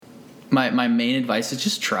my main advice is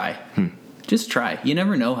just try. Just try. You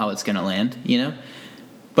never know how it's going to land, you know?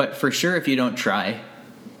 But for sure, if you don't try,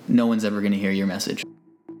 no one's ever going to hear your message.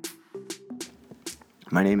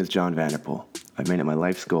 My name is John Vanderpool. I've made it my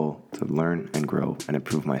life's goal to learn and grow and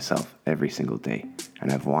improve myself every single day,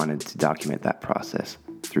 and I've wanted to document that process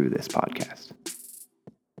through this podcast.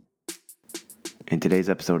 In today's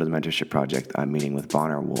episode of the Mentorship Project, I'm meeting with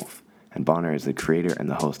Bonner Wolf, and Bonner is the creator and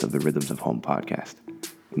the host of the Rhythms of Home podcast.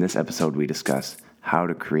 In this episode, we discuss how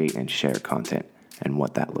to create and share content and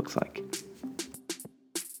what that looks like.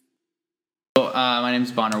 So, my name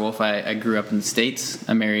is Bonner Wolf. I grew up in the States.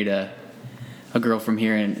 I married a girl from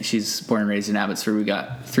here, and she's born and raised in Abbotsford. We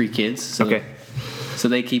got 3 kids. So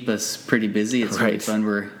they keep us pretty busy. It's really fun.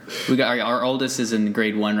 We got our oldest is in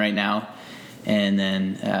grade 1 right now, and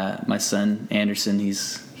then my son Anderson,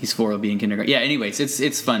 he's 4, will be in kindergarten. Yeah. Anyways,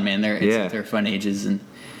 it's fun, man. They're fun ages, and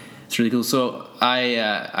it's really cool. So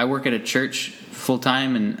I work at a church full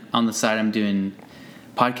time, and on the side I'm doing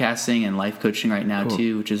podcasting and life coaching right now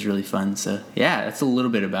too, which is really fun. So yeah, that's a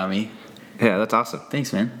little bit about me. Yeah, that's awesome.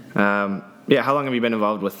 Thanks, man. How long have you been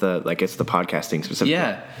involved with the podcasting specifically?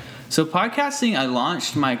 Yeah. So podcasting, I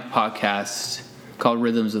launched my podcast called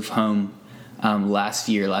Rhythms of Home last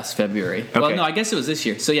February. Okay. Well, no, I guess it was this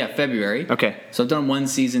year. So yeah, February. Okay. So I've done 1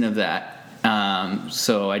 season of that.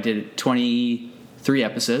 So I did 23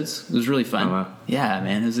 episodes. It was really fun. Oh, wow. Yeah,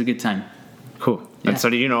 man, it was a good time. Cool. Yeah. And so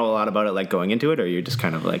did you know a lot about it, like, going into it, or you just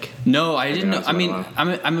kind of like... No, I didn't know. I mean,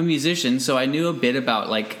 I'm a musician, so I knew a bit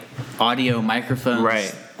about, like, audio,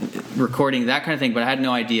 microphones, recording, that kind of thing, but I had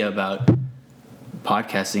no idea about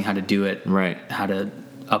podcasting, how to do it, how to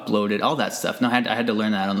upload it, all that stuff. No, I had to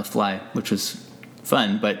learn that on the fly, which was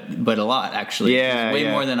fun, but a lot, actually. Yeah,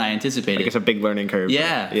 way more than I anticipated. Like, it's a big learning curve.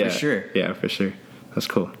 Yeah, for sure. Yeah, for sure. That's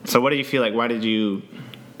cool. So what do you feel like, why did you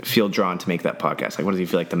feel drawn to make that podcast? Like, what do you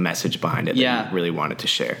feel like the message behind it that you really wanted to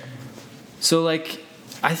share? So, like,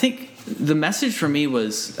 I think the message for me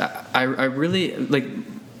was, I really, like,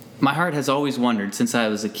 my heart has always wondered since I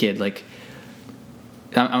was a kid, like,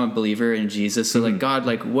 I'm a believer in Jesus. So, like, God,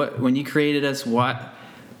 like, when you created us, why?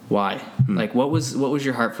 Like, what was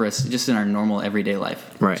your heart for us just in our normal everyday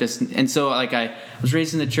life? Right. And so, like, I was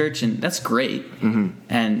raised in the church, and that's great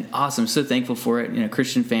and awesome. So thankful for it. You know,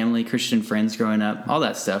 Christian family, Christian friends growing up, all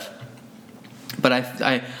that stuff. But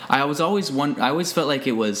I always felt like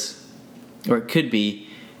it was, or it could be,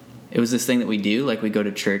 it was this thing that we do. Like, we go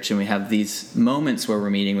to church and we have these moments where we're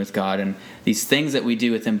meeting with God and these things that we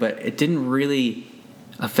do with Him, but it didn't really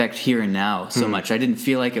affect here and now so much. I didn't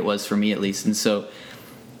feel like it was for me, at least. And so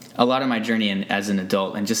a lot of my journey as an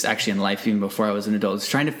adult, and just actually in life even before I was an adult, is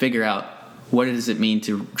trying to figure out what does it mean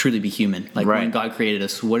to truly be human. Like, when God created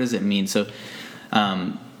us, what does it mean? So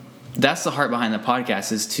that's the heart behind the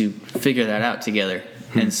podcast, is to figure that out together.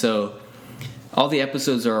 And so all the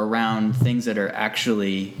episodes are around things that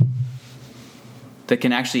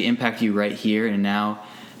can actually impact you right here and now.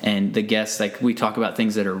 And the guests, like, we talk about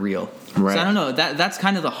things that are real. Right. So I don't know, that's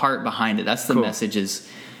kind of the heart behind it. That's the message is,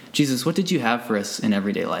 Jesus, what did you have for us in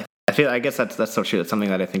everyday life? I guess that's so true. That's something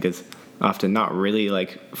that I think is often not really,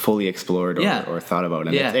 like, fully explored or thought about.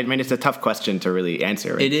 And it's a tough question to really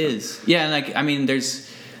answer. Right? It is. Yeah, and, like, I mean,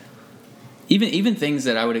 there's even things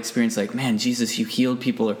that I would experience, like, man, Jesus, you healed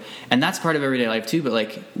people, and that's part of everyday life too. But,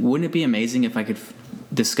 like, wouldn't it be amazing if I could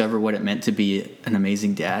discover what it meant to be an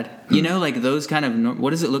amazing dad? You know, like, those kind of, what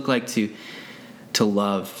does it look like to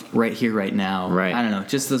love right here, right now? Right. I don't know.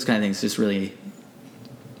 Just those kind of things just really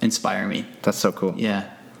inspire me. That's so cool. Yeah.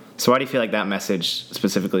 So why do you feel like that message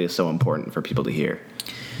specifically is so important for people to hear?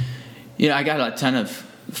 You know, I got a ton of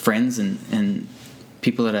friends and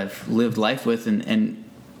people that I've lived life with, and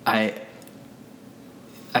I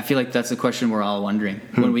feel like that's a question we're all wondering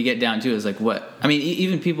when we get down to it, is like, what? I mean,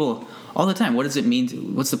 even people all the time, what does it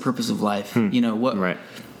mean what's the purpose of life? You know, what? Right.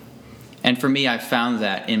 And for me, I found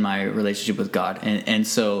that in my relationship with God. And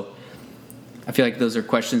so I feel like those are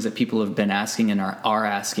questions that people have been asking and are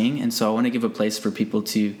asking. And so I want to give a place for people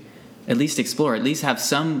to at least explore, at least have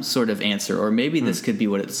some sort of answer, or maybe this could be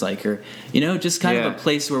what it's like, or, you know, just kind of a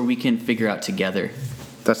place where we can figure out together.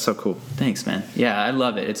 That's so cool. Thanks, man. Yeah, I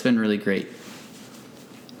love it. It's been really great.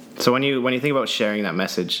 So when you think about sharing that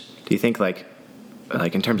message, do you think, like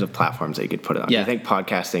in terms of platforms that you could put it on, do you think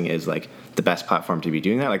podcasting is, like, the best platform to be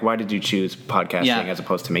doing that? Like, why did you choose podcasting as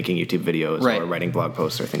opposed to making YouTube videos or writing blog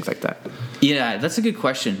posts or things like that? Yeah, that's a good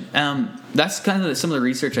question. That's kind of some of the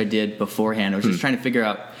research I did beforehand. I was just trying to figure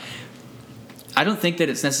out, I don't think that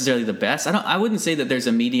it's necessarily the best. I wouldn't say that there's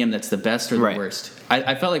a medium that's the best or the worst.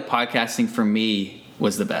 I felt like podcasting for me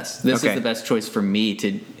was the best. This is the best choice for me,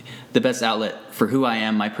 the best outlet for who I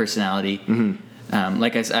am, my personality.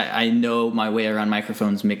 Like I know my way around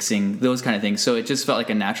microphones, mixing, those kind of things. So it just felt like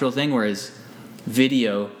a natural thing. Whereas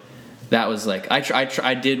video, that was like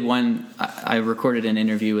I did one. I recorded an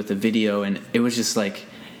interview with a video, and it was just like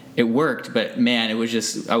it worked, but man, it was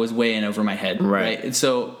just I was way in over my head. Right. And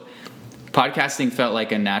so podcasting felt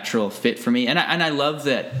like a natural fit for me, and I love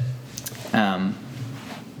that.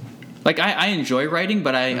 Like I enjoy writing,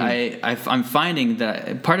 but I'm finding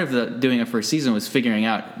that part of doing a first season was figuring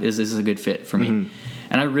out is this a good fit for me,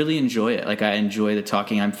 and I really enjoy it. Like I enjoy the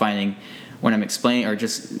talking. I'm finding when I'm explaining or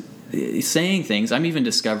just saying things, I'm even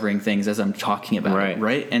discovering things as I'm talking about it,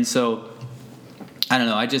 right? And so I don't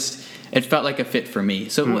know. It felt like a fit for me.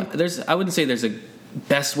 So I wouldn't say there's a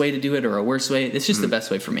best way to do it or a worse way. It's just the best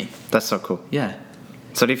way for me. That's so cool. Yeah.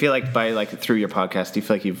 So do you feel like through your podcast, do you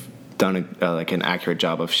feel like you've done an accurate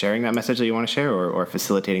job of sharing that message that you want to share or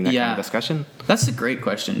facilitating that kind of discussion? That's a great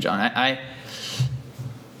question, John. I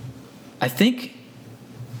think,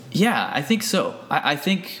 I think so. I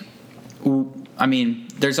think, I mean,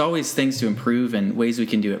 there's always things to improve and ways we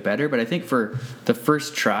can do it better, but I think for the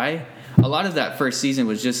first try, a lot of that first season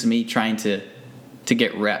was just me trying to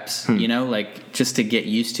get reps, like just to get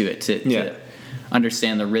used to it, to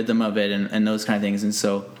understand the rhythm of it and those kind of things. And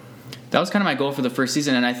so that was kind of my goal for the first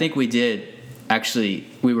season, and I think we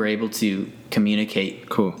were able to communicate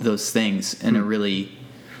those things in a really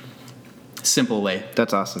simple way.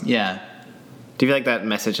 That's awesome. Yeah. Do you feel like that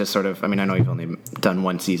message has sort of, I mean, I know you've only done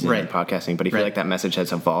one season in podcasting, but do you feel like that message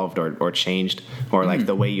has evolved or changed, or like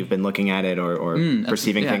the way you've been looking at it or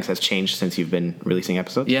perceiving things has changed since you've been releasing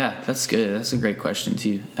episodes? Yeah, that's good. That's a great question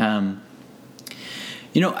too.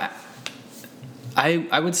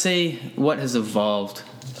 I would say what has evolved.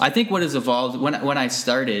 I think what has evolved, when I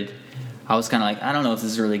started, I was kind of like, I don't know if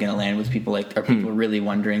this is really going to land with people. Like, are people really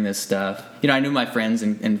wondering this stuff? I knew my friends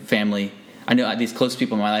and family. I knew these close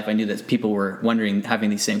people in my life. I knew that people were wondering, having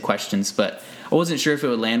these same questions, but I wasn't sure if it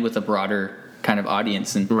would land with a broader kind of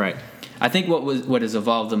audience. And I think what has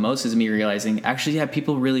evolved the most is me realizing, actually,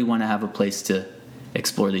 people really want to have a place to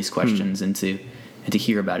explore these questions and to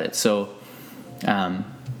hear about it. So,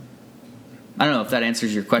 I don't know if that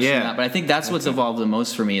answers your question or not, but I think that's what's evolved the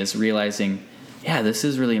most for me is realizing, this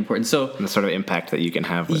is really important. So and the sort of impact that you can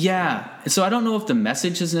have. So I don't know if the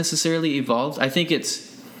message has necessarily evolved. I think it's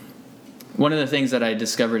one of the things that I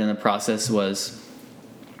discovered in the process was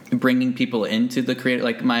bringing people into the creative.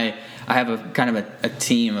 Like I have a kind of a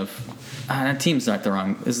team of. Team's not the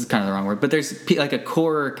wrong. This is kind of the wrong word, but there's like a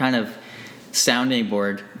core kind of sounding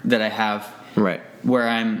board that I have. Right. Where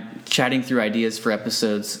I'm chatting through ideas for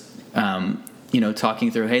episodes.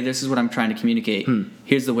 Talking through, hey, this is what I'm trying to communicate.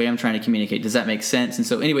 Here's the way I'm trying to communicate. Does that make sense? And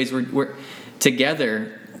so anyways, we're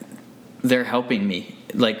together. They're helping me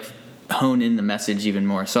like hone in the message even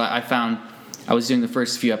more. So I found I was doing the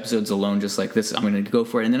first few episodes alone, just like this. I'm going to go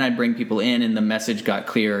for it. And then I'd bring people in and the message got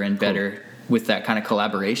clearer and better with that kind of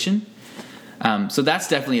collaboration. So that's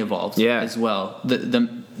definitely evolved as well. The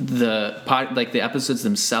episodes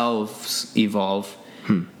themselves evolve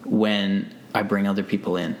when I bring other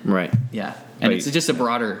people in. Right. Yeah. And it's just a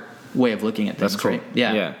broader way of looking at things. That's cool. Right?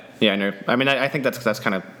 Yeah. Yeah. I know. I mean, I think that's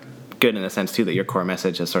kind of good in a sense too, that your core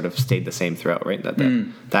message has sort of stayed the same throughout, right?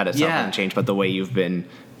 That itself hasn't changed, but the way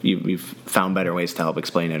you've found better ways to help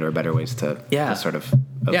explain it or better ways to sort of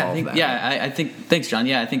evolve that. I think, thanks, John.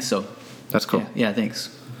 Yeah, I think so. That's cool. Yeah,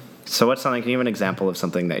 thanks. So what's something, can you give an example of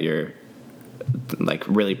something that you're like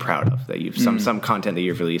really proud of, that you've some content that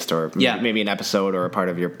you've released, or maybe an episode or a part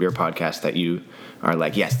of your podcast that you are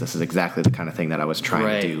like, yes, this is exactly the kind of thing that I was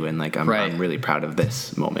trying to do, and like I'm really proud of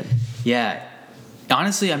this moment. Yeah,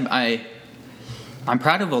 honestly, I'm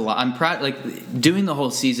proud of a lot. I'm proud, like doing the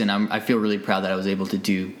whole season. I feel really proud that I was able to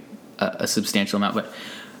do a substantial amount. But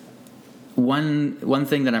one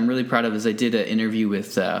thing that I'm really proud of is I did an interview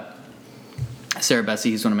with Sarah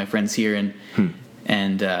Bessie, who's one of my friends here,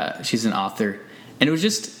 and she's an author, and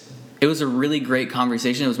it was a really great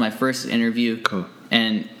conversation. It was my first interview. Cool.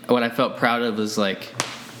 And what I felt proud of was like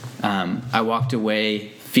I walked away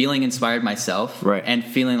feeling inspired myself, and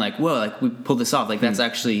feeling like, whoa, like we pulled this off. Like that's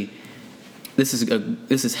actually this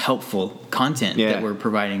is helpful content that we're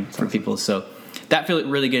providing for people. So that felt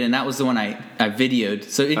really good, and that was the one I videoed.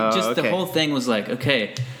 So the whole thing was like,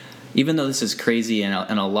 okay, even though this is crazy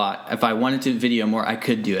and a lot, if I wanted to video more, I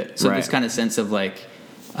could do it. So this kind of sense of like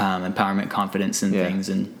empowerment, confidence, and things.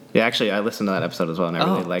 And actually, I listened to that episode as well, and I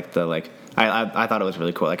really liked the I thought it was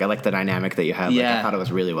really cool. Like I liked the dynamic that you had. Like, I thought it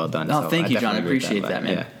was really well done. Oh, thank you, John. I appreciate that,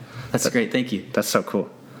 man. Yeah. That's great. Thank you. That's so cool.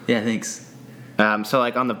 Yeah, thanks. So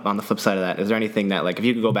like on the flip side of that, is there anything that like if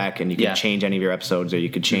you could go back and you could change any of your episodes, or you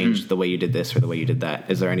could change the way you did this or the way you did that,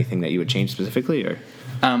 is there anything that you would change specifically, or?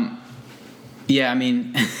 Yeah, I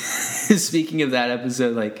mean, speaking of that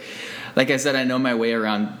episode, like I said, I know my way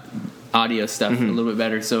around audio stuff a little bit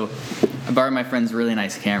better. So I borrowed my friend's really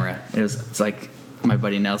nice camera. It's like my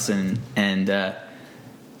buddy Nelson, and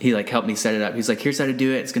he like helped me set it up. He's like, here's how to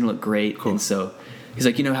do it. It's gonna look great. Cool. And so he's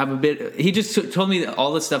like, have a bit. He just told me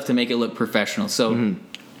all the stuff to make it look professional. So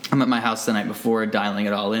I'm at my house the night before, dialing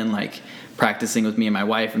it all in, like practicing with me and my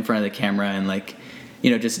wife in front of the camera, and like,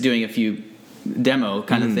 just doing a few demo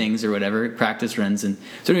kind of things or whatever, practice runs. And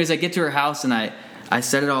so anyways, I get to her house and I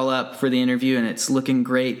set it all up for the interview, and it's looking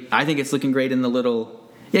great. I think it's looking great in the little,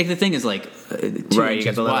 the thing is like 2 inches wide. You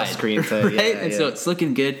got the little screen to, right? And so it's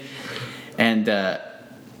looking good. And so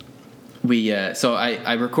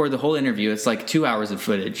I record the whole interview. It's like 2 hours of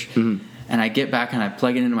footage. And I get back and I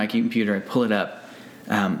plug it into my computer, I pull it up,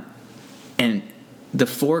 and the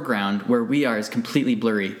foreground where we are is completely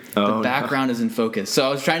blurry. The background is in focus. So I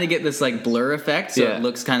was trying to get this like blur effect so it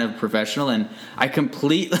looks kind of professional, and I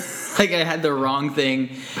completely I had the wrong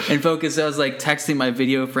thing in focus. So I was like texting my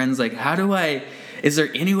video friends like, is there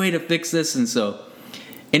any way to fix this? And so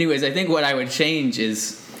anyways, I think what I would change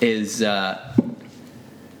is I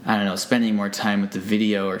don't know, spending more time with the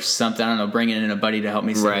video or something. I don't know, bringing in a buddy to help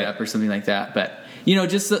me set it up or something like that. But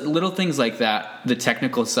just the little things like that, the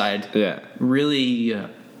technical side, really, I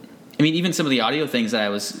mean, even some of the audio things that I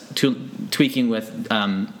was tweaking with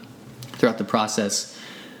throughout the process,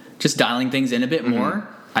 just dialing things in a bit more,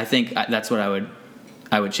 I think that's what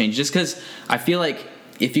I would change. Just because I feel like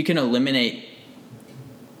if you can eliminate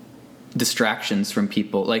distractions from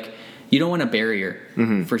people, like, you don't want a barrier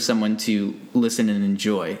for someone to listen and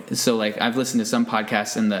enjoy. So, like, I've listened to some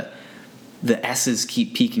podcasts and the S's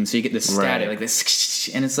keep peaking, so you get this static, like this,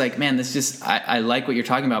 and it's like, man, this just, I like what you're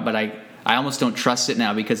talking about, but I almost don't trust it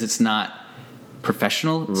now because it's not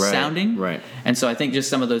professional sounding. Right. And so I think just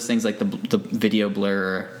some of those things, like the video blur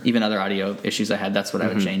or even other audio issues I had, that's what I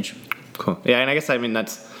would change. Cool. Yeah, and I guess, I mean,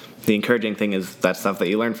 that's the encouraging thing is that stuff that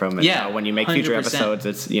you learn from. And when you make future 100%. Episodes,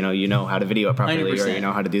 it's, you know how to video it properly 100%. Or you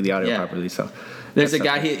know how to do the audio properly. So there's a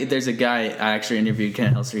guy I actually interviewed,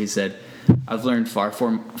 Ken Helser. He said, I've learned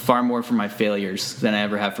far more from my failures than I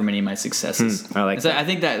ever have from any of my successes. I like that. I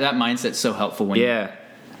think that mindset's so helpful when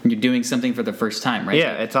you're doing something for the first time, right?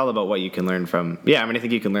 Yeah, it's all about what you can learn from. Yeah, I mean, I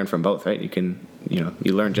think you can learn from both, right? You can,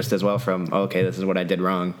 you learn just as well from, this is what I did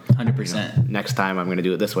wrong. 100%. Next time I'm going to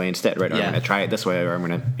do it this way instead, right? Or I'm going to try it this way, or I'm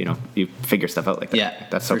going to, you figure stuff out like that. Yeah,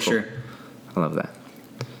 that's so cool. Sure. I love that.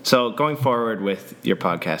 So going forward with your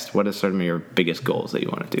podcast, what are some of your biggest goals that you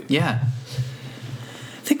want to do? Yeah.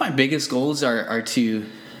 I think my biggest goals are to,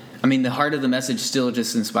 I mean, the heart of the message still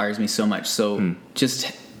just inspires me so much. So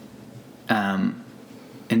just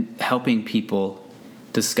and helping people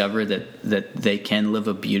discover that they can live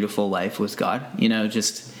a beautiful life with God.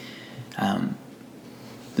 Just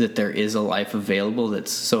that there is a life available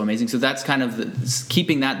that's so amazing. So that's kind of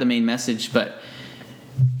keeping that the main message. But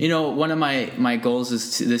one of my goals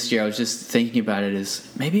is this year, I was just thinking about it, is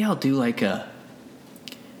maybe I'll do like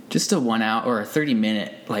just a 1 hour or a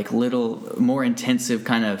 30-minute, like little more intensive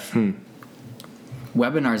kind of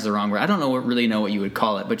webinar is the wrong word. I don't really know what you would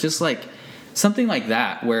call it, but just like something like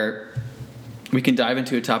that where we can dive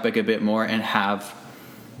into a topic a bit more and have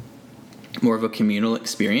more of a communal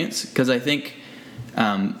experience. Because I think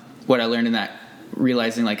what I learned in that,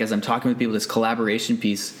 realizing like as I'm talking with people, this collaboration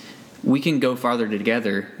piece, we can go farther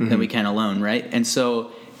together than we can alone, right? And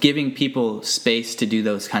so giving people space to do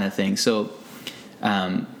those kind of things. So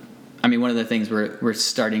I mean, one of the things we're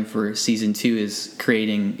starting for season 2 is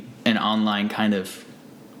creating an online kind of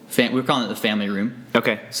we're calling it the family room.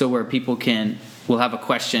 Okay. So where people we'll have a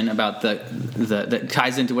question about that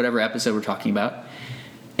ties into whatever episode we're talking about,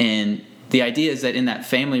 and the idea is that in that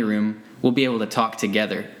family room we'll be able to talk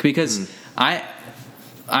together, because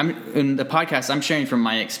I'm in the podcast, I'm sharing from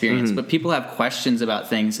my experience, but people have questions about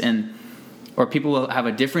things, or people will have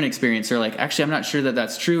a different experience, or like, actually, I'm not sure that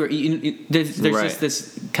that's true. Or there's just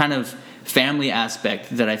this kind of family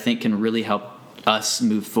aspect that I think can really help us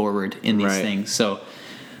move forward in these things. So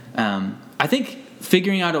I think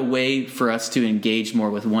figuring out a way for us to engage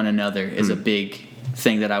more with one another is a big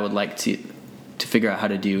thing that I would like to figure out how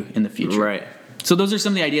to do in the future. Right. So those are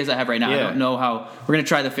some of the ideas I have right now. Yeah. I don't know how we're going to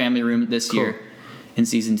try the family room this year in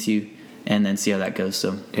season 2, and then see how that goes.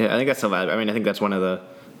 So yeah, I think that's so valuable. I mean, I think that's one of the,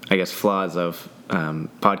 I guess, flaws of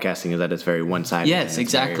podcasting is that it's very one-sided. Yes,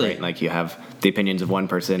 exactly. Like you have the opinions of one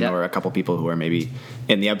person or a couple people who are maybe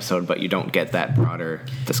in the episode, but you don't get that broader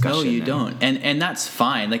discussion. No, you don't, and that's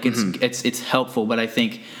fine. Like it's helpful, but I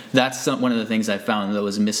think that's one of the things I found that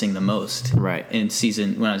was missing the most. Right. In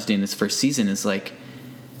season, when I was doing this first season, is like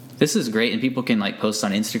this is great, and people can like post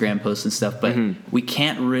on Instagram posts and stuff, but we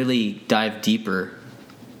can't really dive deeper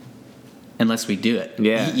unless we do it.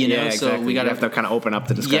 Yeah, you know. Exactly. So we got to have to kind of open up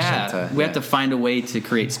the discussion. Yeah, we have to find a way to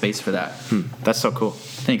create space for that. That's so cool.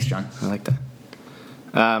 Thanks, John. I like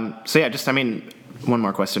that. So yeah, just one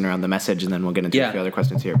more question around the message, and then we'll get into a few other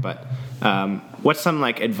questions here. But what's some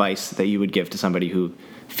like advice that you would give to somebody who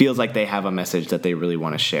feels like they have a message that they really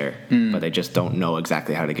want to share, but they just don't know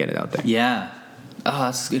exactly how to get it out there? Yeah. Oh,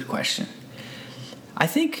 that's a good question. I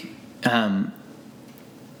think my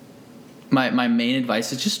main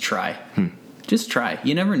advice is just try. Just try.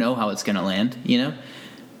 You never know how it's going to land, you know?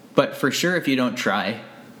 But for sure, if you don't try,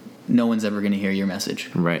 no one's ever going to hear your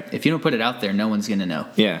message. Right. If you don't put it out there, no one's going to know.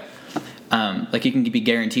 Yeah. Like you can be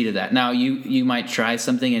guaranteed of that. Now, you might try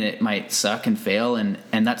something and it might suck and fail, and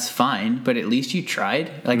that's fine, but at least you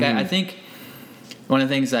tried. Like, I think one of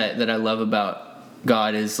the things that I love about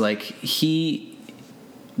God is, like,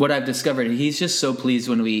 what I've discovered, he's just so pleased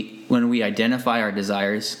when we identify our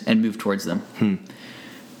desires and move towards them.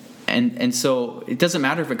 And so it doesn't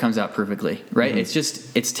matter if it comes out perfectly, right?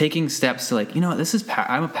 It's taking steps to, like, you know what, this is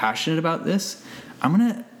I'm passionate about this.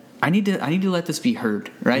 I need to let this be heard,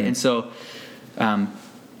 right? And so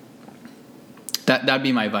that'd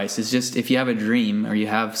be my advice, is just, if you have a dream or you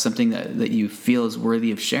have something that you feel is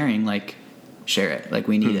worthy of sharing, like, share it. Like,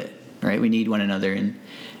 we need it, right? We need one another.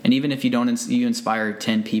 And even if you inspire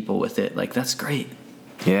 10 people with it, like, that's great.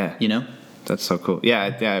 Yeah. You know? That's so cool. Yeah,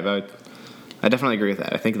 I definitely agree with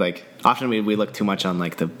that. I think, like, often we look too much on,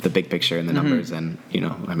 like, the big picture and the numbers, and, you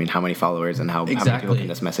know, I mean, how many followers and how many people can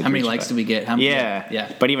this message reach? How many likes do we get?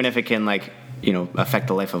 Yeah. But even if it can, like, you know, affect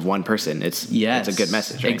the life of one person, it's a good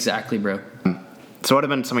message, right? Exactly, bro. So what have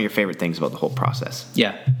been some of your favorite things about the whole process?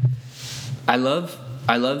 Yeah. I love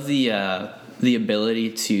the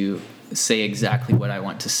ability to say exactly what I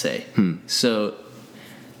want to say. So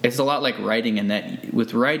it's a lot like writing, in that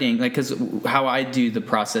with writing, like, because how I do the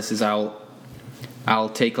process is I'll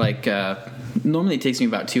take, like, normally it takes me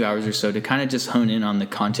about 2 hours or so to kind of just hone in on the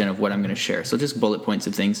content of what I'm going to share. So just bullet points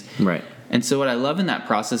of things. Right. And so what I love in that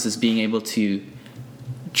process is being able to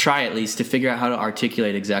try, at least, to figure out how to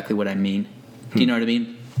articulate exactly what I mean. Do you know what I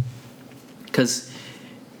mean? Because,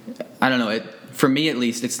 I don't know, for me at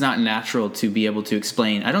least, it's not natural to be able to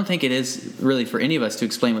explain. I don't think it is really for any of us to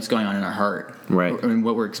explain what's going on in our heart. Right. And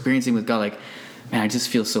what we're experiencing with God. Like, man, I just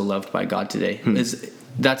feel so loved by God today.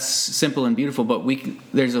 That's simple and beautiful, but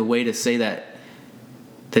there's a way to say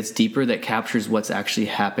that's deeper, that captures what's actually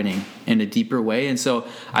happening in a deeper way. And so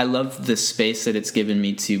I love the space that it's given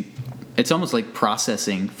me to, it's almost like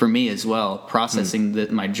processing for me as well,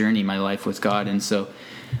 processing my journey, my life with God. And so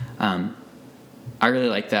I really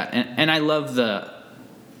like that. And I love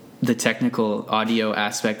the technical audio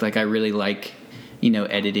aspect. Like, I really like, you know,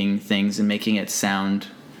 editing things and making it sound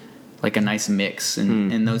like a nice mix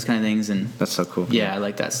and those kind of things. And that's so cool. Yeah, I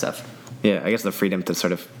like that stuff. Yeah, I guess the freedom to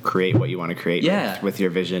sort of create what you want to create with your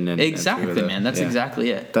vision. Exactly, man. That's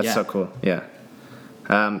exactly it. That's so cool. Yeah.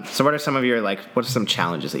 So what are some of your, like, what are some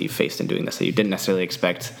challenges that you faced in doing this that you didn't necessarily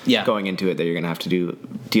expect going into it that you're going to have to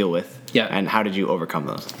deal with? Yeah. And how did you overcome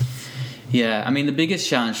those? Yeah, I mean, the biggest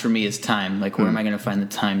challenge for me is time. Like, where am I going to find the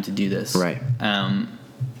time to do this? Right.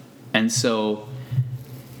 And so,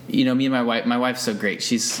 you know, me and my wife's so great.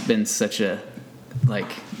 She's been such a,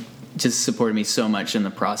 like, just supported me so much in the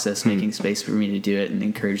process, making space for me to do it and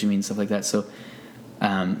encouraging me and stuff like that. So,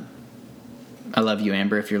 I love you,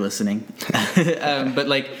 Amber, if you're listening. But,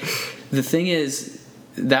 like, the thing is,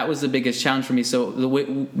 that was the biggest challenge for me. So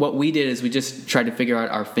what we did is we just tried to figure out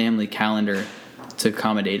our family calendar to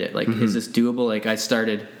accommodate it. Like, is this doable? Like,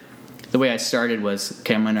 the way I started was,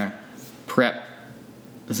 okay, I'm going to prep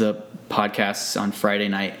the podcasts on Friday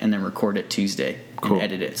night and then record it Tuesday and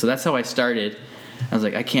edit it. So that's how I started. I was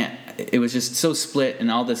like, I can't, it was just so split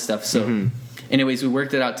and all this stuff. So anyways, we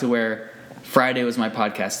worked it out to where Friday was my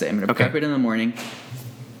podcast day. I'm going to prep it in the morning,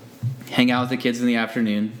 hang out with the kids in the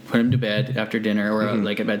afternoon, put them to bed after dinner or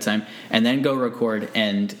like at bedtime, and then go record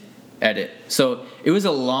and edit. So it was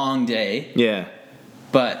a long day. Yeah.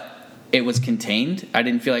 But it was contained. I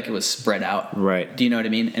didn't feel like it was spread out. Right. Do you know what I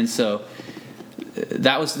mean? And so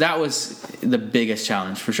that was the biggest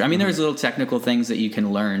challenge for sure. I mean, there was little technical things that you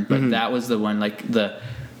can learn, but that was the one, like the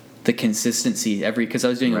consistency because I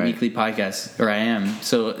was doing a weekly podcast, or I am.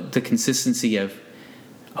 So the consistency of,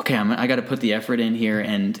 okay, I got to put the effort in here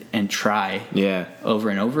and try over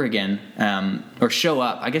and over again, or show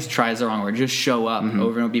up. I guess try is the wrong word. Just show up over and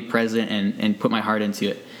over, be present and put my heart into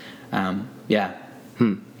it.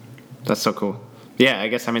 That's so cool. Yeah, I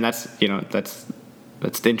guess, I mean, that's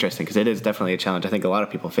interesting because it is definitely a challenge. I think a lot of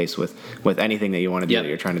people face with anything that you want to do that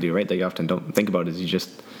you're trying to do, right? That you often don't think about is you just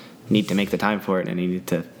need to make the time for it, and you need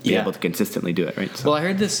to be able to consistently do it, right? So. Well, I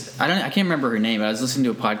heard this. I can't remember her name. But I was listening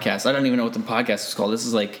to a podcast. I don't even know what the podcast was called. This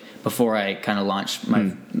is like before I kind of launched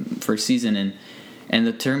my first season, and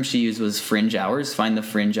the term she used was fringe hours. Find the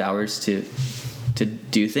fringe hours to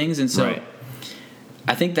do things, and so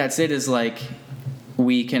I think that's it. Is like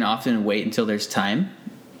we can often wait until there's time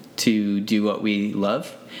to do what we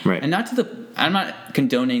love, right? And I'm not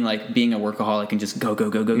condoning like being a workaholic and just go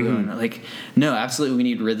and like no, absolutely we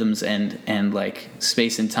need rhythms and like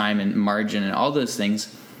space and time and margin and all those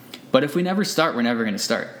things. But if we never start, we're never going to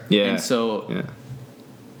start. Yeah. And so,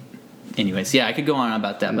 anyways, I could go on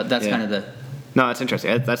about that, but that's kind of the. No, that's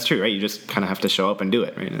interesting. That's true, right? You just kind of have to show up and do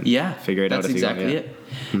it, right? And figure it out. That's exactly it.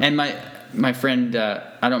 And my friend,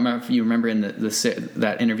 I don't remember if you remember in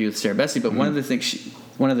that interview with Sarah Bessie, but one of the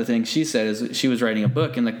things she said is she was writing a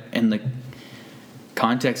book in the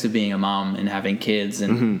context of being a mom and having kids,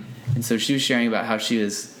 and so she was sharing about how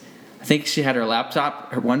I think she had her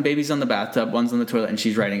laptop, her one baby's on the bathtub, one's on the toilet, and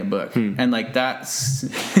she's writing a book. And like that's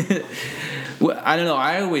I don't know,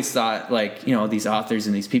 I always thought like, you know, these authors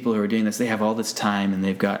and these people who are doing this, they have all this time and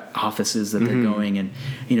they've got offices that they're going and,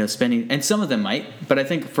 you know, spending, and some of them might, but I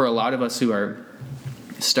think for a lot of us who are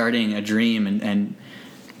starting a dream and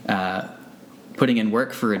putting in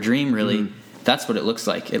work for a dream, really, that's what it looks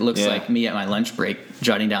like. It looks like me at my lunch break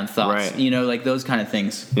jotting down thoughts, you know, like those kind of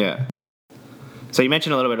things. Yeah. So you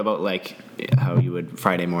mentioned a little bit about like how you would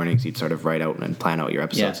Friday mornings you'd sort of write out and plan out your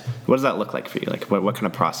episodes. What does that look like for you? Like what kind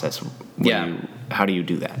of process? How do you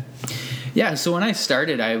do that? Yeah. So when I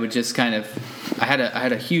started, I would just kind of I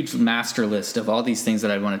had a huge master list of all these things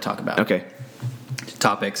that I want to talk about. Okay.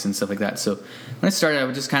 Topics and stuff like that. So when I started, I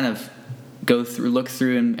would just kind of look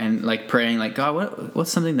through and like praying, like, God,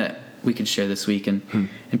 what's something that we could share this week and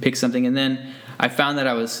pick something. And then I found that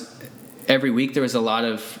every week there was a lot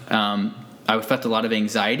of I felt a lot of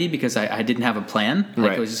anxiety because I didn't have a plan.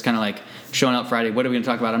 Like it was just kind of like showing up Friday. What are we going to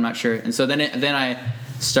talk about? I'm not sure. And so then I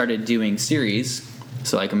started doing series.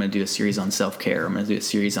 So like I'm going to do a series on self-care. I'm going to do a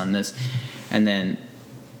series on this. And then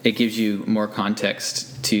it gives you more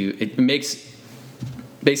context it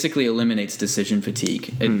basically eliminates decision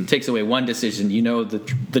fatigue. It takes away one decision. You know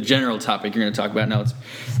the general topic you're going to talk about. Now let's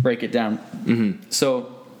break it down.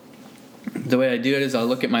 So the way I do it is I'll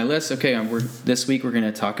look at my list. Okay, this week we're going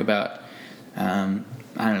to talk about I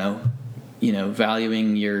don't know, you know,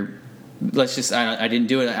 valuing your, I didn't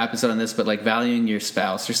do an episode on this, but like valuing your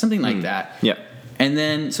spouse or something like that. Yeah. And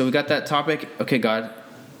then, so we got that topic. Okay, God,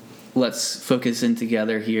 let's focus in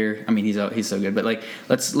together here. I mean, he's so good, but like,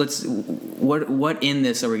 what in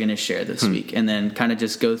this are we going to share this week? And then kind of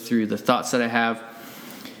just go through the thoughts that I have.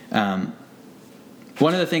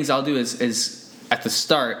 One of the things I'll do is at the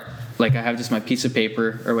start, like I have just my piece of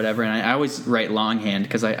paper or whatever, and I always write longhand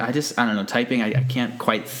because I don't know, typing, I can't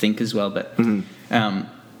quite think as well, but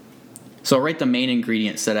so I'll write the main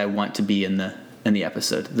ingredients that I want to be in the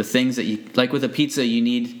episode. The things that you, like with a pizza, you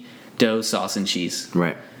need dough, sauce, and cheese.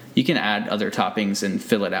 Right. You can add other toppings and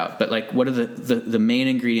fill it out, but like what are the main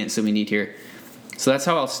ingredients that we need here? So that's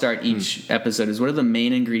how I'll start each episode, is what are the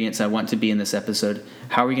main ingredients I want to be in this episode?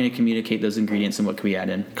 How are we going to communicate those ingredients and what can we add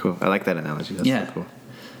in? Cool. I like that analogy. That's so cool.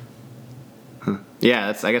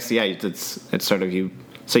 Yeah, it's sort of you.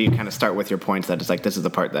 So you kind of start with your points that it's like, this is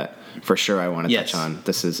the part that for sure I want to touch on.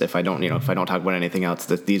 This is if I don't talk about anything else,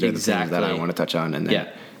 these are the things that I want to touch on, and then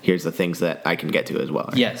here's the things that I can get to as well.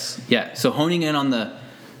 Right? Yes, yeah. So honing in on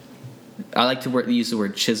I like to use the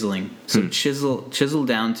word chiseling. So chisel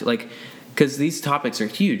down to like, because these topics are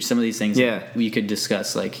huge. Some of these things we could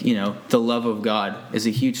discuss, like, you know, the love of God is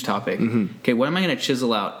a huge topic. Okay, what am I going to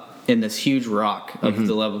chisel out in this huge rock of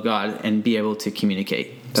the love of God and be able to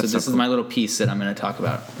communicate? So this is my little piece that I'm going to talk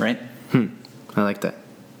about, right? I like that.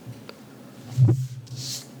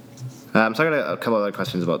 So I got a couple other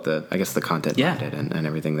questions about the content behind it and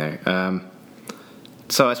everything there.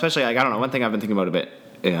 So especially, like, I don't know, one thing I've been thinking about a bit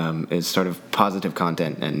is sort of positive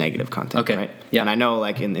content and negative content, right? Yeah. And I know,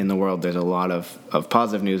 like, in the world, there's a lot of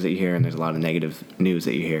positive news that you hear and there's a lot of negative news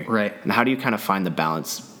that you hear. Right. And how do you kind of find the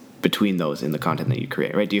balance between those in the content that you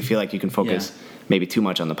create, right? Do you feel like you can focus maybe too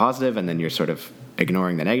much on the positive and then you're sort of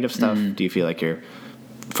ignoring the negative stuff? Do you feel like you're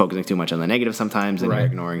focusing too much on the negative sometimes and you're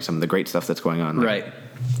ignoring some of the great stuff that's going on there? Right.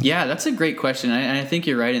 Yeah, that's a great question. And I think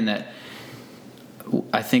you're right in that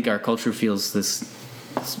I think our culture feels this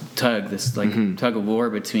tug of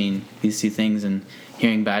war between these two things, and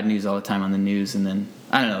hearing bad news all the time on the news, and then,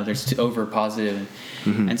 I don't know, there's over positive.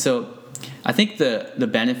 And so I think the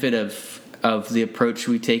benefit of the approach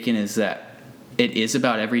we've taken is that it is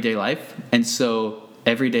about everyday life, and so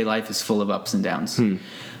everyday life is full of ups and downs.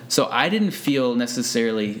 So I didn't feel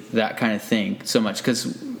necessarily that kind of thing so much,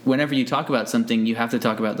 because whenever you talk about something, you have to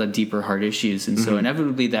talk about the deeper heart issues. And so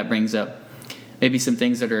inevitably that brings up maybe some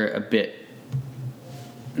things that are a bit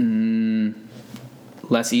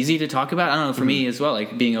less easy to talk about. I don't know, for me as well,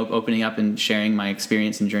 like being opening up and sharing my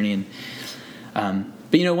experience and journey. And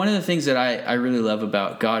but one of the things that I really love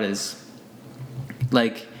about God is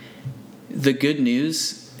like the good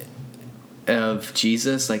news of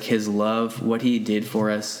Jesus, like his love, what he did for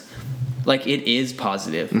us, like it is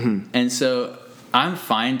positive. And so I'm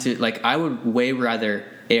fine to, like, I would way rather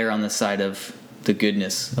err on the side of the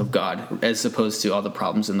goodness of God as opposed to all the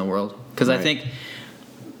problems in the world. Because I think,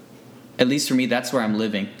 at least for me, that's where I'm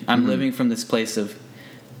living. I'm living from this place of,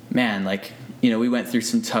 man, like, we went through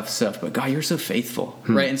some tough stuff, but God, you're so faithful,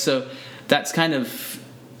 right? And so that's kind of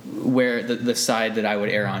where the side that I would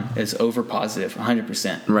err on is over positive,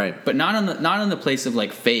 100%. Right. But not on the place of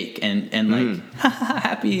like fake and like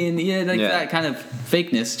happy and that kind of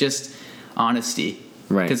fakeness, just honesty.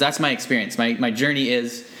 Right. Because that's my experience. My journey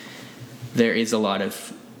is, there is a lot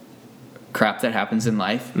of crap that happens in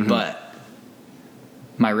life, but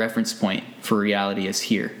my reference point for reality is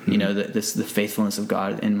here. The faithfulness of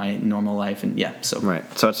God in my normal life, and so right.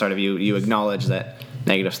 So it's sort of you acknowledge that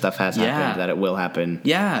negative stuff has happened, that it will happen,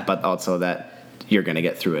 but also that you're going to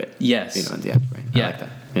get through it. Yes. Right. I like that.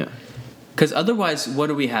 Yeah. Because otherwise, what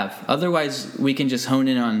do we have? Otherwise, we can just hone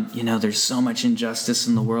in on, there's so much injustice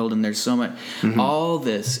in the world, and there's so much all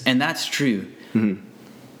this, and that's true.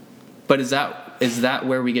 But is that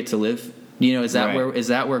where we get to live? Is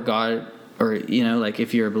that where God, or like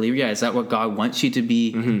if you're a believer, is that what God wants you to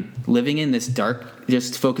be living in, this dark,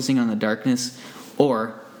 just focusing on the darkness?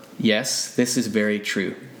 Or yes, this is very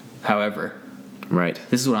true. However,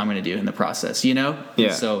 this is what I'm going to do in the process.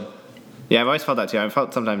 Yeah. So I've always felt that too. I've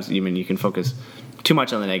felt sometimes you can focus too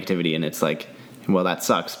much on the negativity, and it's like, well, that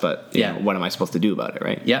sucks, but what am I supposed to do about it,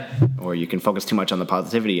 right? Yeah. Or you can focus too much on the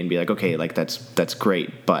positivity and be like, okay, like that's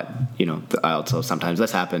great, but I also sometimes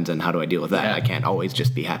this happens, and how do I deal with that? Yeah. I can't always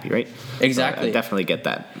just be happy, right? Exactly. So I definitely get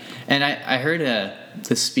that. And I heard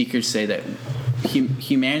the speakers say that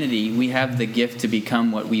humanity, we have the gift to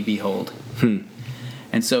become what we behold.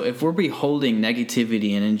 And so if we're beholding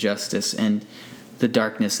negativity and injustice and the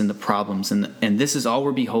darkness and the problems, and this is all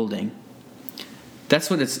we're beholding, that's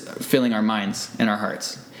what it's filling our minds and our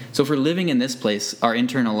hearts. So if we're living in this place, our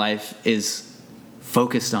internal life is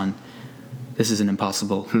focused on, this is an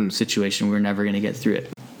impossible situation, we're never going to get through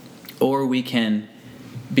it. Or we can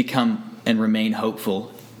become and remain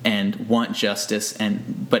hopeful and want justice,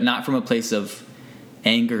 but not from a place of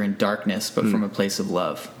anger and darkness, but from a place of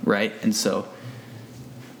love, right? And so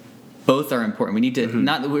both are important. We need to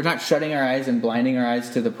we're not shutting our eyes and blinding our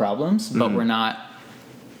eyes to the problems, but we're not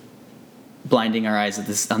blinding our eyes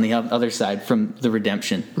on the other side from the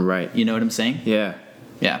redemption. Right. You know what I'm saying? Yeah.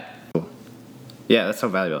 Yeah. Cool. Yeah, that's so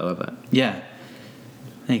valuable. I love that. Yeah.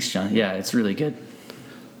 Thanks, John. Yeah, it's really good.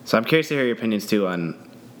 So I'm curious to hear your opinions too on,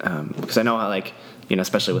 because I know how, like,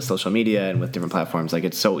 especially with social media and with different platforms, like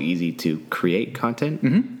it's so easy to create content,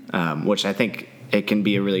 which I think it can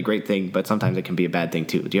be a really great thing, but sometimes it can be a bad thing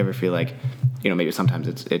too. Do you ever feel like, maybe sometimes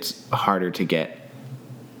it's harder to get,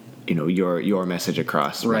 your message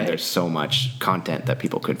across when there's so much content that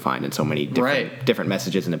people could find and so many different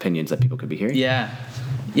messages and opinions that people could be hearing? Yeah.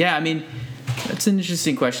 Yeah, I mean, that's an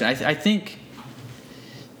interesting question. I think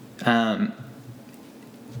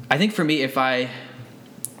for me, if I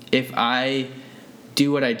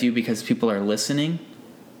do what I do because people are listening,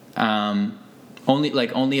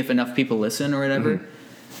 only if enough people listen or whatever,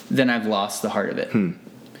 then I've lost the heart of it.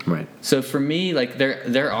 Right. So for me, like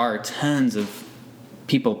there are tons of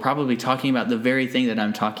people probably talking about the very thing that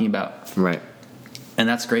I'm talking about. Right. And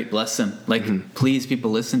that's great. Bless them. Like, please,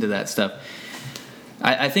 people, listen to that stuff.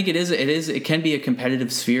 I think it can be a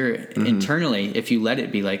competitive sphere internally if you let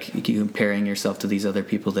it be, like you comparing yourself to these other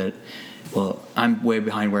people that, well, I'm way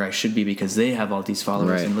behind where I should be because they have all these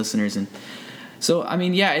followers and listeners. And so, I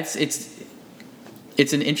mean, yeah,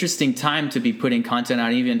 it's an interesting time to be putting content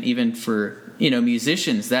out, even for,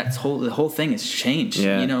 musicians. The whole thing has changed.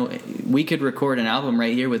 Yeah. We could record an album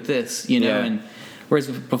right here with this, and whereas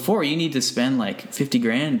before you need to spend like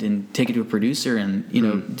 $50,000 and take it to a producer and,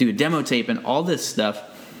 do a demo tape and all this stuff.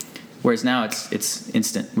 Whereas now it's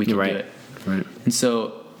instant. We can do it. Right. And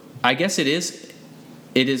so I guess it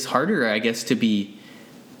is harder, I guess, to be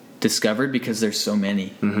discovered because there's so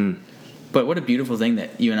many. But what a beautiful thing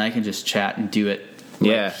that you and I can just chat and do it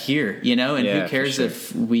here, and who cares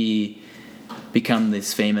if we become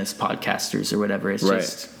these famous podcasters or whatever. It's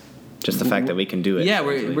just the fact that we can do it. Yeah,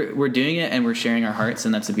 we're doing it and we're sharing our hearts,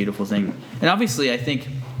 and that's a beautiful thing. And obviously, I think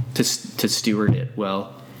to steward it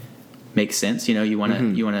well, make sense. You want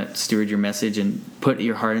to steward your message and put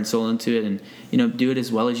your heart and soul into it, and do it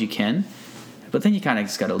as well as you can. But then you kind of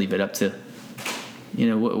just got to leave it up to,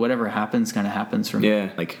 whatever happens, kind of happens from.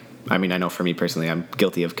 Yeah, I know for me personally, I'm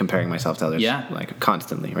guilty of comparing myself to others. Yeah.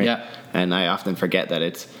 Constantly, right? Yeah. And I often forget that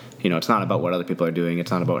it's not about what other people are doing.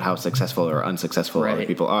 It's not about how successful or unsuccessful other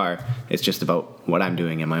people are. It's just about what I'm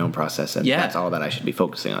doing in my own process, and that's all that I should be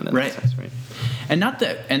focusing on in that sense, right? And not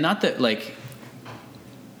that like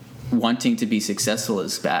wanting to be successful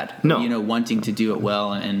is bad. No. Wanting to do it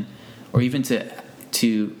well, or even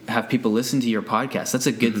to have people listen to your podcast. That's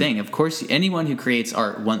a good thing. Of course, anyone who creates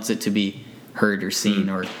art wants it to be heard or seen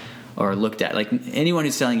or looked at. Like anyone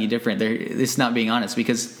who's telling you different, it's not being honest,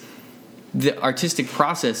 because the artistic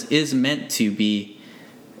process is meant to be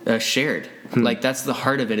shared. Like that's the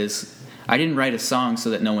heart of it. Is I didn't write a song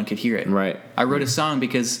so that no one could hear it. Right. I wrote a song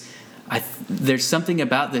because there's something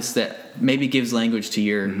about this that maybe gives language to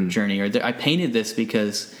your journey, or I painted this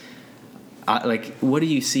because what do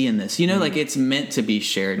you see in this? Like it's meant to be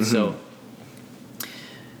shared. So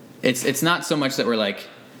it's not so much that we're like,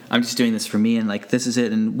 I'm just doing this for me and like this is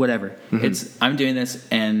it and whatever. It's I'm doing this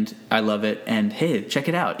and I love it and hey, check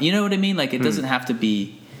it out. You know what I mean? Like it doesn't have to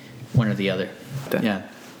be one or the other.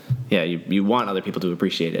 Yeah, you want other people to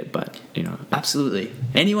appreciate it, but absolutely.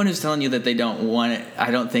 Anyone who's telling you that they don't want it,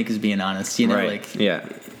 I don't think is being honest. Right.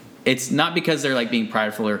 It's not because they're like being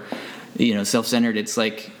prideful or self-centered. It's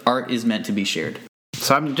like art is meant to be shared.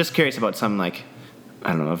 So I'm just curious about some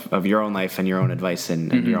of your own life and your own advice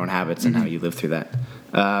and your own habits and how you live through that.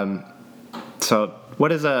 So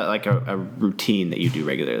what is a routine that you do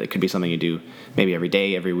regularly? It could be something you do maybe every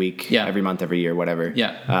day, every week, every month, every year, whatever.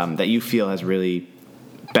 That you feel has really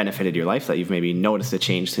benefited your life, that you've maybe noticed a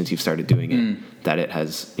change since you've started doing it, that it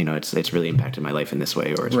has, it's really impacted my life in this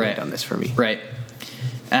way, or it's really done this for me. Right.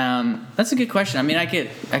 That's a good question. I mean, I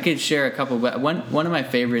could share a couple, but one of my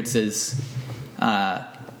favorites is,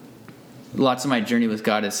 lots of my journey with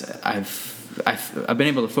God is I've been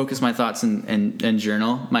able to focus my thoughts and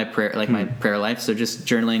journal my prayer, my prayer life. So just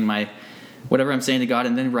journaling whatever I'm saying to God,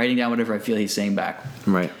 and then writing down whatever I feel He's saying back.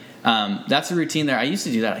 Right. That's a routine there. I used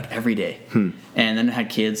to do that every day, and then I had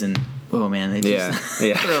kids, and oh man, they just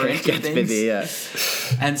throw into things. Busy, yeah.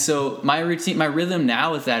 And so my rhythm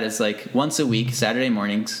now with that is like once a week, Saturday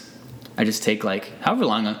mornings, I just take however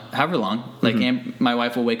long. Like my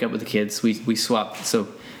wife will wake up with the kids. We swap. So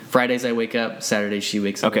Fridays I wake up, Saturdays she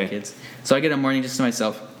wakes up with the kids. So I get a morning just to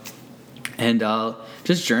myself, and I'll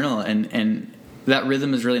just journal, and that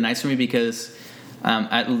rhythm is really nice for me because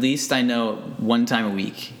at least I know one time a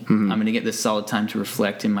week I'm going to get this solid time to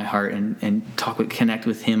reflect in my heart and connect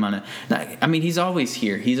with Him He's always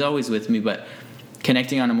here. He's always with me, but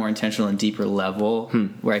connecting on a more intentional and deeper level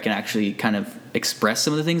where I can actually kind of express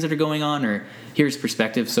some of the things that are going on or hear His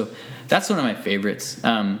perspective. So that's one of my favorites.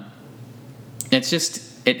 It's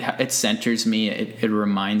just, it centers me. It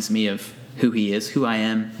reminds me of who He is, who I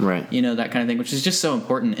am, right? That kind of thing, which is just so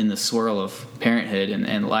important in the swirl of parenthood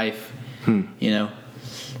and life.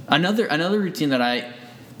 Another routine that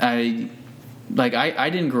I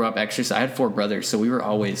didn't grow up exercise. I had 4 brothers, so we were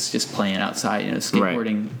always just playing outside,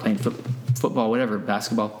 skateboarding, playing football, whatever,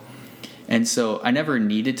 basketball. And so I never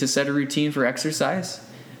needed to set a routine for exercise.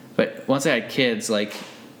 But once I had kids,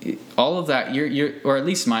 all of that, or at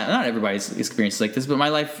least not everybody's experience like this, but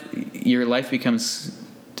your life becomes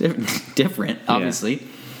different, obviously. Yeah.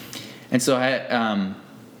 And so I,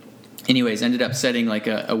 ended up setting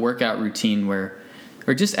a workout routine or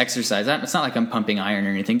just exercise. It's not like I'm pumping iron or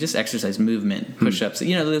anything, just exercise, movement, push-ups,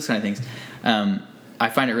 those kind of things. I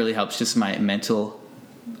find it really helps just my mental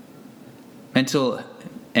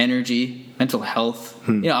energy, mental health,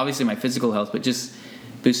 obviously my physical health, but just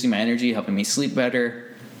boosting my energy, helping me sleep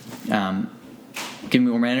better, giving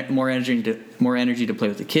me more energy to play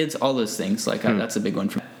with the kids, all those things. That's a big one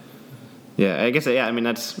for me. Yeah, I guess. Yeah,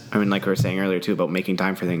 like we were saying earlier too about making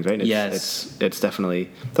time for things, right? It's definitely,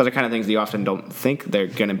 those are kind of things that you often don't think they're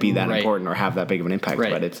going to be that important or have that big of an impact.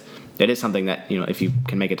 Right. But it is something that if you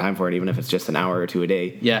can make a time for it, even if it's just an hour or 2 a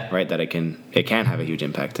day, right, that it can have a huge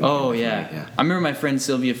impact. Yeah. I remember my friend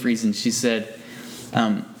Sylvia Friesen. She said,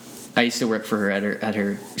 I used to work for her at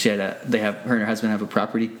her. She had her and her husband have a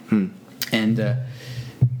property,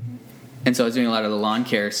 and so I was doing a lot of the lawn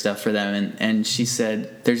care stuff for them, and she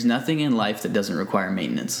said, there's nothing in life that doesn't require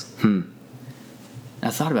maintenance. I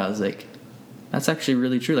thought about it, I was like, that's actually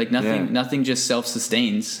really true. Nothing just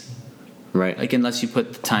self-sustains. Right. Unless you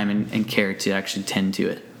put the time and care to actually tend to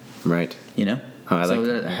it. Right.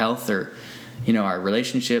 Health or, our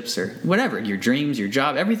relationships or whatever, your dreams, your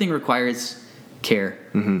job, everything requires care.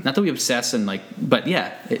 Not that we obsess but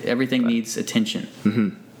everything needs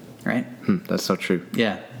attention. right? That's so true.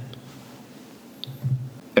 Yeah.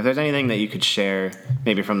 If there's anything that you could share,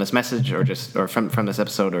 maybe from this message or from this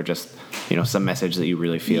episode, or just, some message that you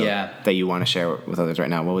really feel that you want to share with others right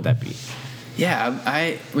now, what would that be? Yeah,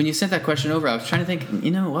 I when you sent that question over, I was trying to think,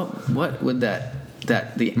 what would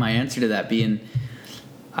my answer to that be? And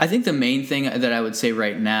I think the main thing that I would say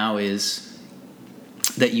right now is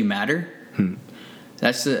that you matter.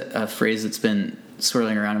 That's a phrase that's been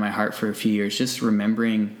swirling around in my heart for a few years. Just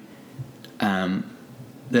remembering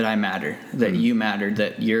that I matter, that you matter,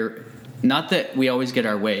 that you're not that we always get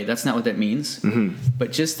our way. That's not what that means.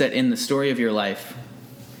 But just that in the story of your life,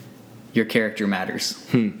 your character matters.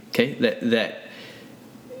 Okay, that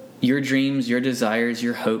your dreams, your desires,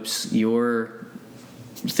 your hopes, your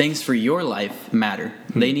things for your life matter.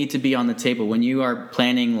 They need to be on the table when you are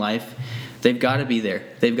planning life. They've got to be there.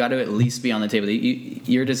 They've got to at least be on the table.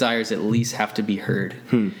 Your desires at least have to be heard.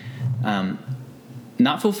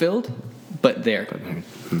 Not fulfilled, but there.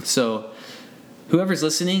 So whoever's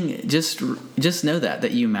listening, just know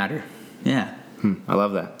that you matter. Yeah. I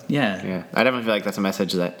love that. Yeah. I definitely feel like that's a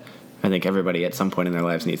message that I think everybody at some point in their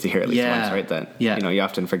lives needs to hear at least once, right? That, you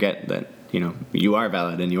often forget that, you are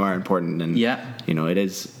valid and you are important, and, it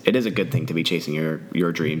is a good thing to be chasing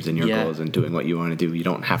your dreams and your goals and doing what you want to do. You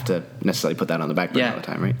don't have to necessarily put that on the back burner all the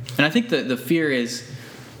time, right? And I think the fear is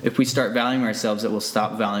if we start valuing ourselves, that we'll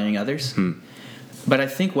stop valuing others. But I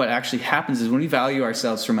think what actually happens is when we value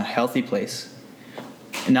ourselves from a healthy place,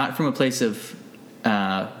 not from a place of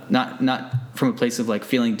not from a place of like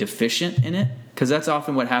feeling deficient in it, because that's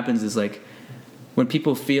often what happens is like when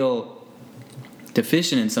people feel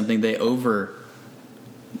deficient in something, they over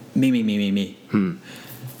me.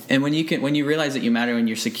 And when you realize that you matter, when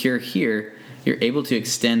you're secure here, you're able to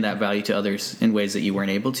extend that value to others in ways that you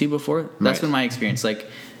weren't able to before. That's been my experience. Like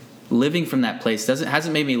living from that place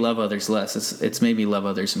hasn't made me love others less. It's made me love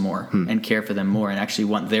others more and care for them more and actually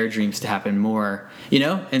want their dreams to happen more,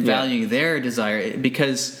 and valuing their desire,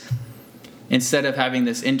 because instead of having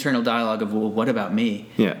this internal dialogue of, well, what about me?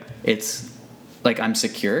 It's like I'm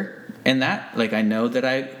secure in that. Like I know that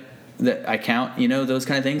I count, those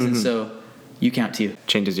kind of things. And so you count too.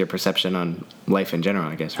 Changes your perception on life in general,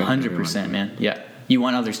 I guess, right? 100%, man. Yeah. You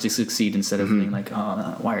want others to succeed instead of being like,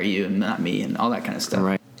 oh, why are you and not me, and all that kind of stuff.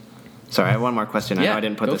 Right. Sorry, I have one more question. I know I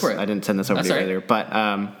didn't put this. I didn't send this over to you earlier, but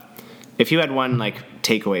if you had one like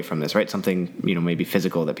takeaway from this, right? Something maybe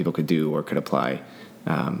physical that people could do or could apply,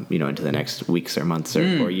 into the next weeks or months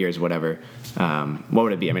or years, whatever. What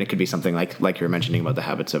would it be? I mean, it could be something like you were mentioning about the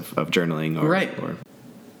habits of journaling, or right.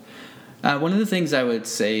 One of the things I would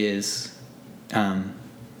say is,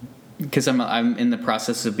 because I'm in the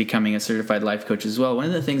process of becoming a certified life coach as well. One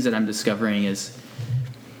of the things that I'm discovering is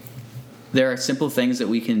there are simple things that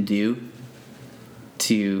we can do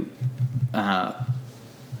to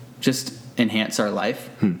just enhance our life.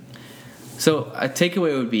 So a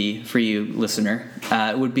takeaway would be for you, listener,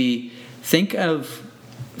 would be think of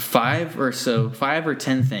 5 or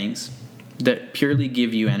 10 things that purely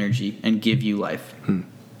give you energy and give you life.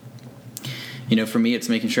 For me, it's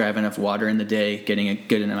making sure I have enough water in the day, getting a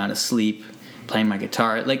good amount of sleep, playing my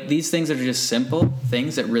guitar. Like these things that are just simple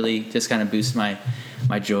things that really just kind of boost my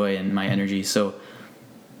joy and my energy. So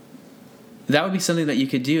that would be something that you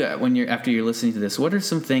could do after you're listening to this. What are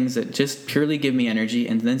some things that just purely give me energy,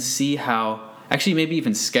 and then see how, actually maybe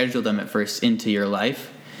even schedule them at first into your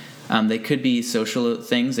life. They could be social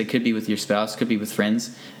things. They could be with your spouse, could be with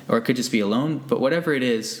friends, or it could just be alone. But whatever it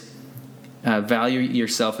is, value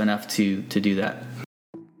yourself enough to do that.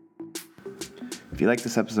 If you like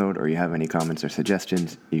this episode or you have any comments or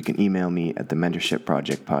suggestions, you can email me at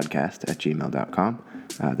thementorshipprojectpodcast@gmail.com.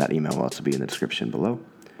 That email will also be in the description below.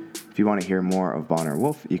 If you want to hear more of Bonner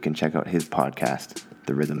Wolf, you can check out his podcast,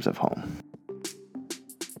 The Rhythms of Home.